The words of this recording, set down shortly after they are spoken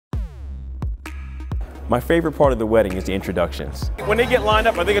My favorite part of the wedding is the introductions. When they get lined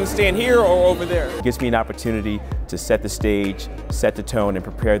up, are they going to stand here or over there? It gives me an opportunity to set the stage, set the tone, and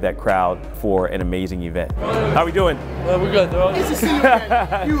prepare that crowd for an amazing event. How we doing? We're good, bro. Nice to see you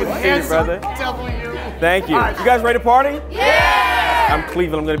again. You handsome, brother. W. Thank you. You guys ready to party? Yeah! I'm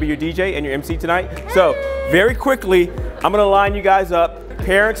Cleveland. I'm going to be your DJ and your MC tonight. So, very quickly, I'm going to line you guys up.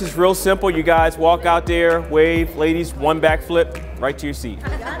 Parents is real simple. You guys walk out there, wave. Ladies, one backflip, right to your seat.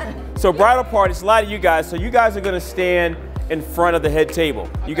 So bridal party, it's a lot of you guys. So you guys are gonna stand in front of the head table.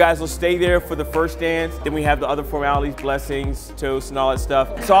 You guys will stay there for the first dance. Then we have the other formalities, blessings, toasts, and all that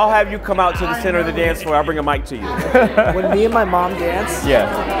stuff. So I'll have you come out to the center of the dance floor. I'll bring a mic to you. When me and my mom dance,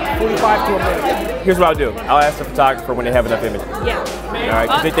 45 to a minute. Here's what I'll do. I'll ask the photographer when they have enough images. Yeah. All right,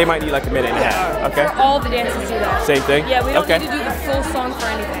 'cause they might need like a minute and a half, okay? All the dances do that. Same thing? Yeah, we don't okay. need to do the full song for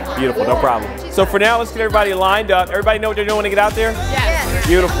anything. Beautiful, no problem. So for now, let's get everybody lined up. Everybody know what they're doing when they get out there? Yes.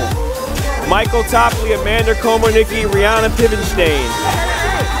 Beautiful. Michael Topley, Amanda Komarnicki, Rihanna Pivenstein.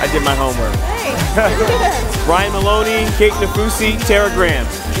 I did my homework. Ryan Maloney, Kate Nafusi, Tara Graham.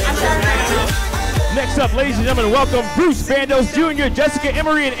 Next up, ladies and gentlemen, welcome Bruce Bandos Jr., Jessica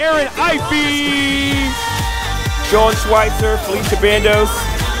Emery, and Aaron Ivey. Sean Schweitzer, Felicia Bandos,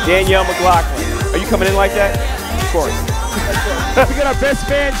 Danielle McLaughlin. Are you coming in like that? Of course. We got our best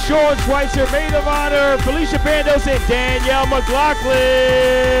man, Sean Schweitzer, maid of honor, Felicia Bandos, and Danielle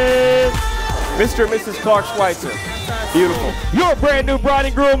McLaughlin. Mr. and Mrs. Clark Schweitzer. Beautiful. Your brand new bride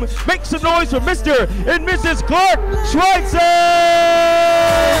and groom, make some noise for Mr. and Mrs. Clark Schweitzer.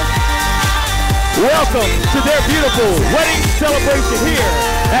 Welcome to their beautiful wedding celebration here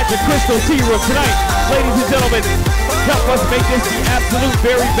at the Crystal Tea Room tonight. Ladies and gentlemen, help us make this the absolute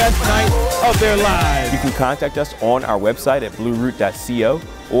very best night of their lives. You can contact us on our website at blueroot.co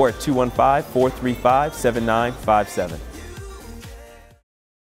or at 215-435-7957.